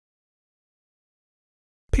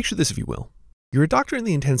Picture this if you will. You're a doctor in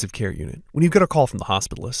the intensive care unit when you get a call from the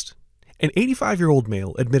hospitalist. An 85-year-old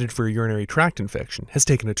male admitted for a urinary tract infection has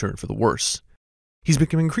taken a turn for the worse. He's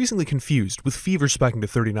become increasingly confused, with fever spiking to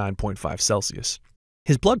 39.5 Celsius.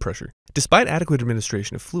 His blood pressure, despite adequate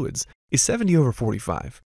administration of fluids, is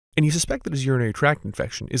 70/45, and you suspect that his urinary tract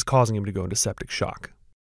infection is causing him to go into septic shock.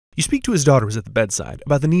 You speak to his daughter who's at the bedside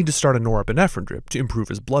about the need to start a norepinephrine drip to improve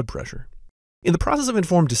his blood pressure. In the process of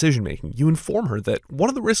informed decision-making, you inform her that one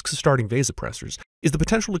of the risks of starting vasopressors is the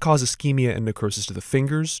potential to cause ischemia and necrosis to the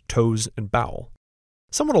fingers, toes, and bowel.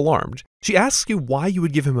 Somewhat alarmed, she asks you why you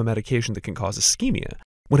would give him a medication that can cause ischemia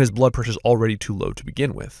when his blood pressure is already too low to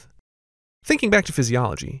begin with. Thinking back to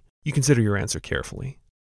physiology, you consider your answer carefully.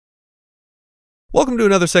 Welcome to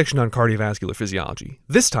another section on cardiovascular physiology,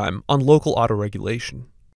 this time on local autoregulation.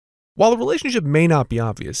 While the relationship may not be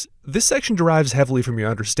obvious, this section derives heavily from your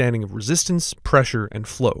understanding of resistance, pressure, and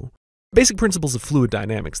flow, basic principles of fluid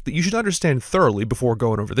dynamics that you should understand thoroughly before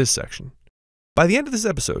going over this section. By the end of this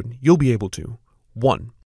episode, you'll be able to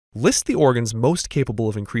 1. List the organs most capable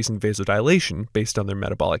of increasing vasodilation based on their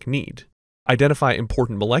metabolic need, identify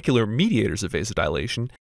important molecular mediators of vasodilation,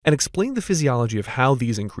 and explain the physiology of how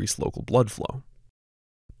these increase local blood flow.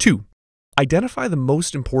 2. Identify the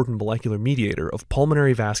most important molecular mediator of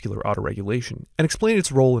pulmonary vascular autoregulation and explain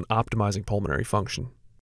its role in optimizing pulmonary function.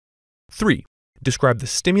 3. Describe the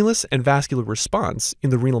stimulus and vascular response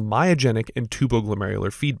in the renal myogenic and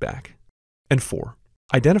tuboglomerular feedback. And 4.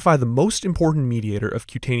 Identify the most important mediator of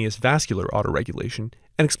cutaneous vascular autoregulation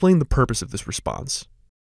and explain the purpose of this response.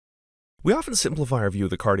 We often simplify our view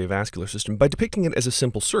of the cardiovascular system by depicting it as a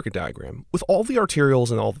simple circuit diagram, with all the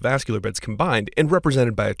arterioles and all the vascular beds combined and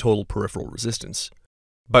represented by a total peripheral resistance.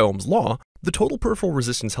 By Ohm's law, the total peripheral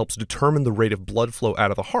resistance helps determine the rate of blood flow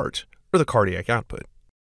out of the heart, or the cardiac output.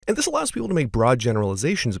 And this allows people to make broad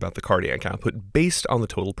generalizations about the cardiac output based on the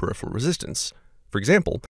total peripheral resistance. For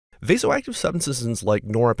example, vasoactive substances like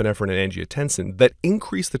norepinephrine and angiotensin that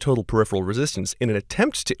increase the total peripheral resistance in an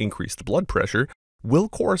attempt to increase the blood pressure will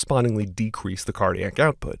correspondingly decrease the cardiac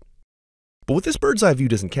output. But what this bird's eye view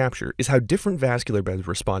doesn't capture is how different vascular beds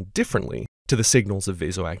respond differently to the signals of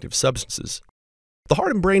vasoactive substances. The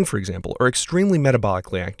heart and brain, for example, are extremely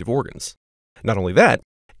metabolically active organs. Not only that,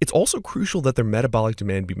 it's also crucial that their metabolic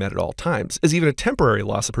demand be met at all times, as even a temporary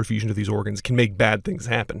loss of perfusion to these organs can make bad things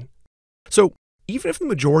happen. So, even if the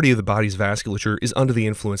majority of the body's vasculature is under the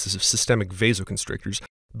influences of systemic vasoconstrictors,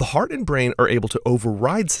 the heart and brain are able to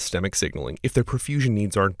override systemic signaling if their perfusion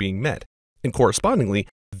needs aren't being met, and correspondingly,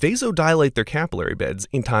 vasodilate their capillary beds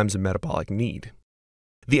in times of metabolic need.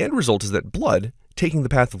 The end result is that blood, taking the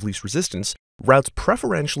path of least resistance, routes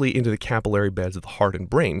preferentially into the capillary beds of the heart and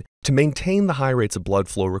brain to maintain the high rates of blood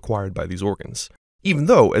flow required by these organs, even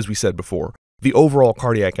though, as we said before, the overall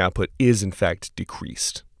cardiac output is in fact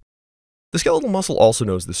decreased. The skeletal muscle also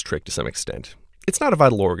knows this trick to some extent. It's not a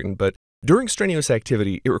vital organ, but during strenuous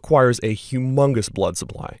activity, it requires a humongous blood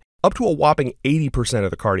supply, up to a whopping 80%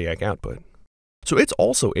 of the cardiac output. So it's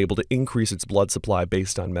also able to increase its blood supply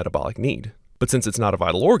based on metabolic need. But since it's not a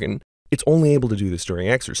vital organ, it's only able to do this during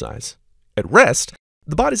exercise. At rest,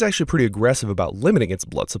 the body's actually pretty aggressive about limiting its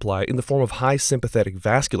blood supply in the form of high sympathetic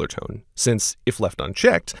vascular tone, since, if left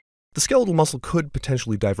unchecked, the skeletal muscle could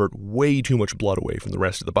potentially divert way too much blood away from the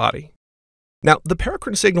rest of the body. Now, the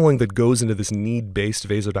paracrine signaling that goes into this need-based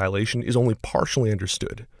vasodilation is only partially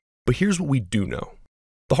understood, but here's what we do know.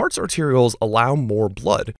 The heart's arterioles allow more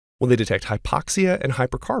blood when they detect hypoxia and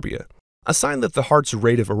hypercarbia, a sign that the heart's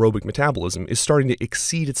rate of aerobic metabolism is starting to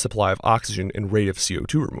exceed its supply of oxygen and rate of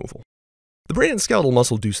CO2 removal. The brain and skeletal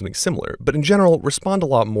muscle do something similar, but in general respond a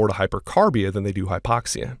lot more to hypercarbia than they do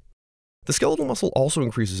hypoxia. The skeletal muscle also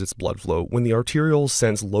increases its blood flow when the arterioles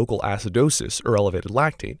sense local acidosis or elevated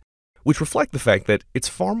lactate, which reflect the fact that it's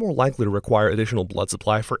far more likely to require additional blood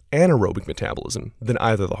supply for anaerobic metabolism than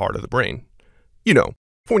either the heart or the brain. You know,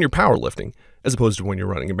 for when you're powerlifting, as opposed to when you're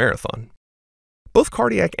running a marathon. Both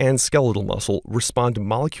cardiac and skeletal muscle respond to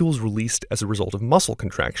molecules released as a result of muscle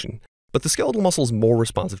contraction, but the skeletal muscle is more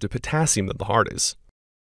responsive to potassium than the heart is.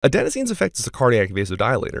 Adenosine's effects as a cardiac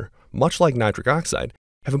vasodilator, much like nitric oxide,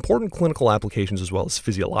 have important clinical applications as well as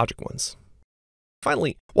physiologic ones.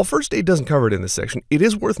 Finally, while first aid doesn't cover it in this section, it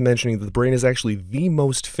is worth mentioning that the brain is actually the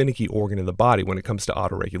most finicky organ in the body when it comes to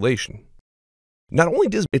autoregulation. Not only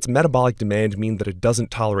does its metabolic demand mean that it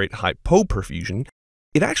doesn't tolerate hypoperfusion,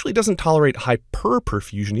 it actually doesn't tolerate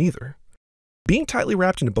hyperperfusion either. Being tightly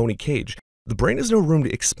wrapped in a bony cage, the brain has no room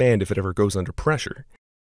to expand if it ever goes under pressure.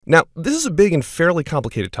 Now, this is a big and fairly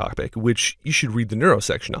complicated topic, which you should read the neuro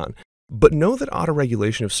section on, but know that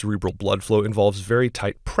autoregulation of cerebral blood flow involves very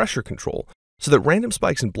tight pressure control, so that random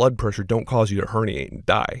spikes in blood pressure don't cause you to herniate and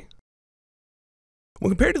die.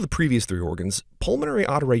 When compared to the previous three organs, pulmonary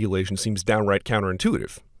autoregulation seems downright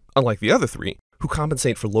counterintuitive. Unlike the other three, who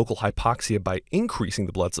compensate for local hypoxia by increasing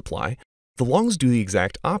the blood supply, the lungs do the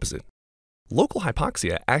exact opposite. Local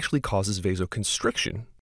hypoxia actually causes vasoconstriction.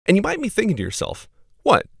 And you might be thinking to yourself,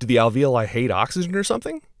 what, do the alveoli hate oxygen or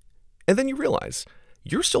something? And then you realize,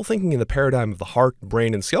 you're still thinking in the paradigm of the heart,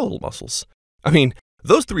 brain, and skeletal muscles. I mean,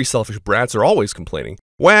 those three selfish brats are always complaining,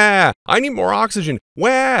 "Wah, I need more oxygen.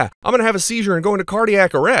 Wah, I'm going to have a seizure and go into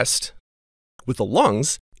cardiac arrest." With the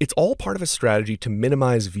lungs, it's all part of a strategy to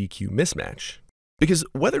minimize VQ mismatch. Because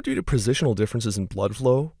whether due to positional differences in blood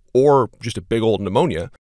flow or just a big old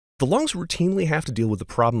pneumonia, the lungs routinely have to deal with the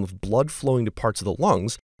problem of blood flowing to parts of the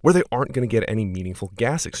lungs where they aren't going to get any meaningful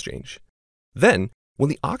gas exchange. Then, when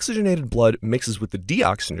the oxygenated blood mixes with the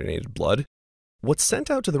deoxygenated blood, what's sent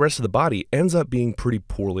out to the rest of the body ends up being pretty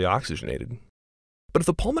poorly oxygenated. But if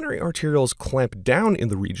the pulmonary arterioles clamp down in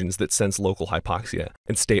the regions that sense local hypoxia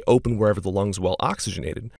and stay open wherever the lungs well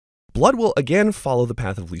oxygenated, blood will again follow the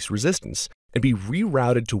path of least resistance and be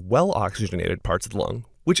rerouted to well oxygenated parts of the lung,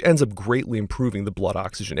 which ends up greatly improving the blood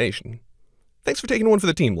oxygenation. Thanks for taking one for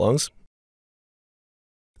the team, lungs.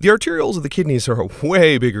 The arterioles of the kidneys are a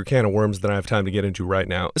way bigger can of worms than I have time to get into right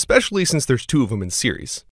now, especially since there's two of them in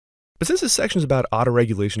series. But since this section is about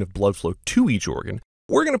autoregulation of blood flow to each organ,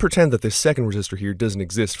 we're going to pretend that this second resistor here doesn't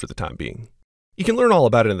exist for the time being. You can learn all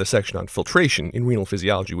about it in the section on filtration in renal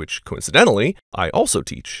physiology, which, coincidentally, I also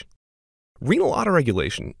teach. Renal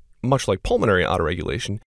autoregulation, much like pulmonary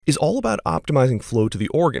autoregulation, is all about optimizing flow to the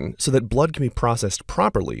organ so that blood can be processed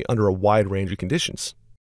properly under a wide range of conditions.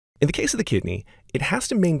 In the case of the kidney, it has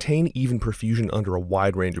to maintain even perfusion under a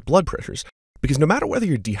wide range of blood pressures, because no matter whether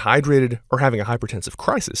you're dehydrated or having a hypertensive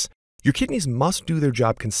crisis, your kidneys must do their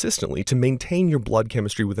job consistently to maintain your blood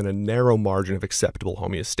chemistry within a narrow margin of acceptable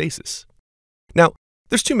homeostasis. Now,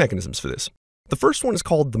 there's two mechanisms for this. The first one is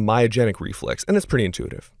called the myogenic reflex, and it's pretty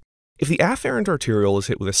intuitive. If the afferent arteriole is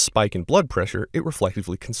hit with a spike in blood pressure, it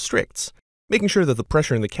reflectively constricts, making sure that the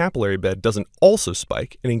pressure in the capillary bed doesn't also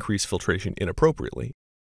spike and increase filtration inappropriately.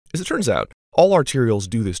 As it turns out, all arterioles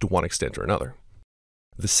do this to one extent or another.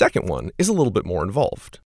 The second one is a little bit more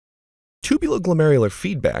involved. Tubuloglomerular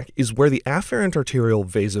feedback is where the afferent arteriole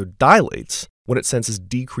vasodilates when it senses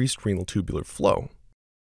decreased renal tubular flow.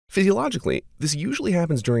 Physiologically, this usually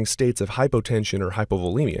happens during states of hypotension or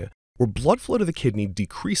hypovolemia, where blood flow to the kidney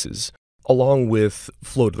decreases, along with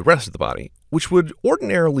flow to the rest of the body, which would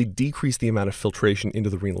ordinarily decrease the amount of filtration into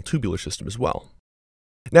the renal tubular system as well.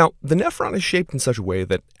 Now, the nephron is shaped in such a way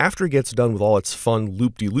that after it gets done with all its fun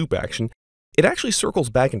loop-de-loop action, it actually circles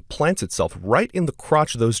back and plants itself right in the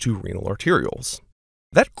crotch of those two renal arterioles.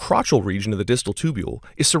 That crotchal region of the distal tubule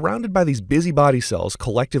is surrounded by these busybody cells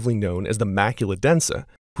collectively known as the Macula Densa,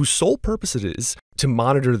 whose sole purpose it is to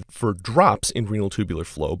monitor for drops in renal tubular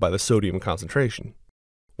flow by the sodium concentration.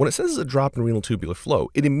 When it senses a drop in renal tubular flow,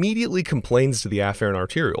 it immediately complains to the afferent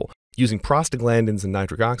arteriole using prostaglandins and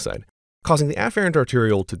nitric oxide, causing the afferent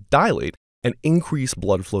arteriole to dilate and increase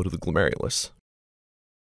blood flow to the glomerulus.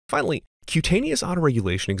 Finally, cutaneous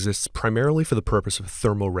autoregulation exists primarily for the purpose of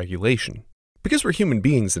thermoregulation. Because we're human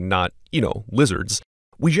beings and not, lizards,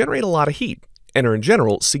 we generate a lot of heat and are in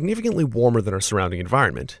general significantly warmer than our surrounding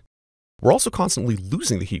environment. We're also constantly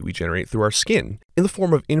losing the heat we generate through our skin in the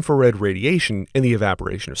form of infrared radiation and the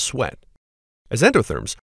evaporation of sweat. As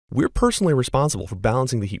endotherms, we're personally responsible for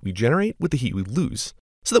balancing the heat we generate with the heat we lose,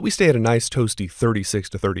 so that we stay at a nice toasty 36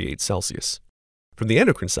 to 38 Celsius. From the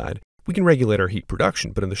endocrine side, we can regulate our heat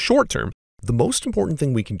production, but in the short term, the most important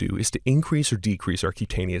thing we can do is to increase or decrease our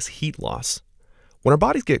cutaneous heat loss. When our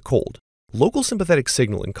bodies get cold, local sympathetic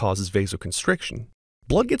signaling causes vasoconstriction.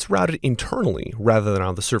 Blood gets routed internally rather than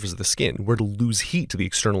on the surface of the skin, where it'll lose heat to the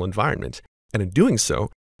external environment, and in doing so,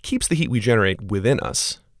 keeps the heat we generate within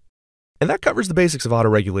us. And that covers the basics of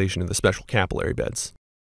autoregulation in the special capillary beds.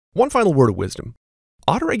 One final word of wisdom.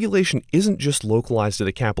 Autoregulation isn't just localized to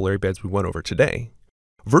the capillary beds we went over today.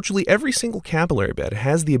 Virtually every single capillary bed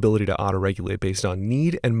has the ability to autoregulate based on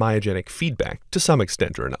need and myogenic feedback to some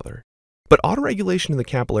extent or another. But autoregulation in the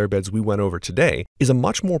capillary beds we went over today is a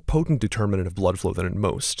much more potent determinant of blood flow than in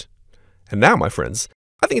most. And now, my friends,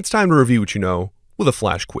 I think it's time to review what you know with a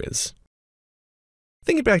flash quiz.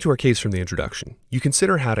 Thinking back to our case from the introduction, you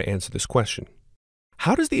consider how to answer this question.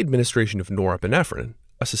 How does the administration of norepinephrine,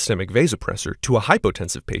 a systemic vasopressor, to a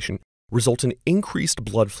hypotensive patient result in increased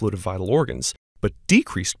blood flow to vital organs, but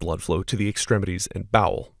decreased blood flow to the extremities and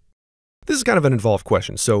bowel? This is kind of an involved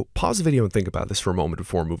question, so pause the video and think about this for a moment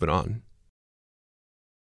before moving on.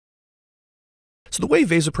 So the way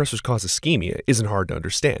vasopressors cause ischemia isn't hard to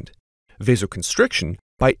understand. Vasoconstriction,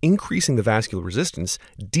 by increasing the vascular resistance,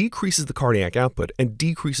 decreases the cardiac output and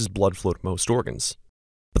decreases blood flow to most organs.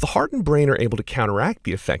 But the heart and brain are able to counteract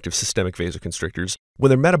the effect of systemic vasoconstrictors when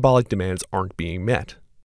their metabolic demands aren't being met.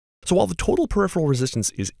 So while the total peripheral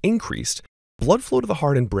resistance is increased, blood flow to the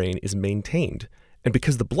heart and brain is maintained, and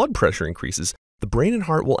because the blood pressure increases, the brain and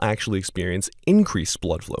heart will actually experience increased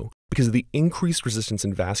blood flow because of the increased resistance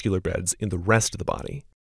in vascular beds in the rest of the body.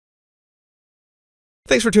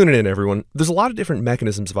 Thanks for tuning in, everyone. There's a lot of different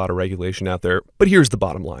mechanisms of autoregulation out there, but here's the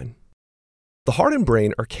bottom line. The heart and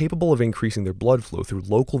brain are capable of increasing their blood flow through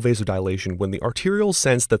local vasodilation when the arterioles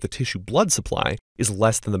sense that the tissue blood supply is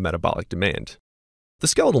less than the metabolic demand. The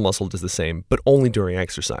skeletal muscle does the same, but only during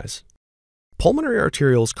exercise. Pulmonary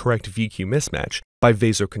arterioles correct VQ mismatch by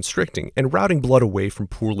vasoconstricting and routing blood away from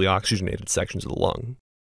poorly oxygenated sections of the lung.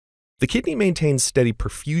 The kidney maintains steady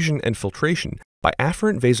perfusion and filtration by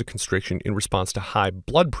afferent vasoconstriction in response to high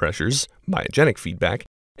blood pressures, myogenic feedback,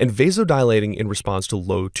 and vasodilating in response to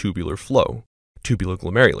low tubular flow, tubular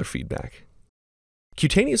glomerular feedback.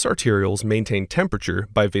 Cutaneous arterioles maintain temperature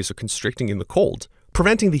by vasoconstricting in the cold,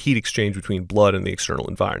 preventing the heat exchange between blood and the external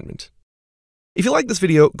environment. If you like this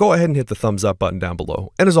video, go ahead and hit the thumbs up button down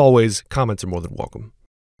below, and as always, comments are more than welcome.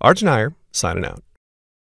 Arjun Iyer, signing out.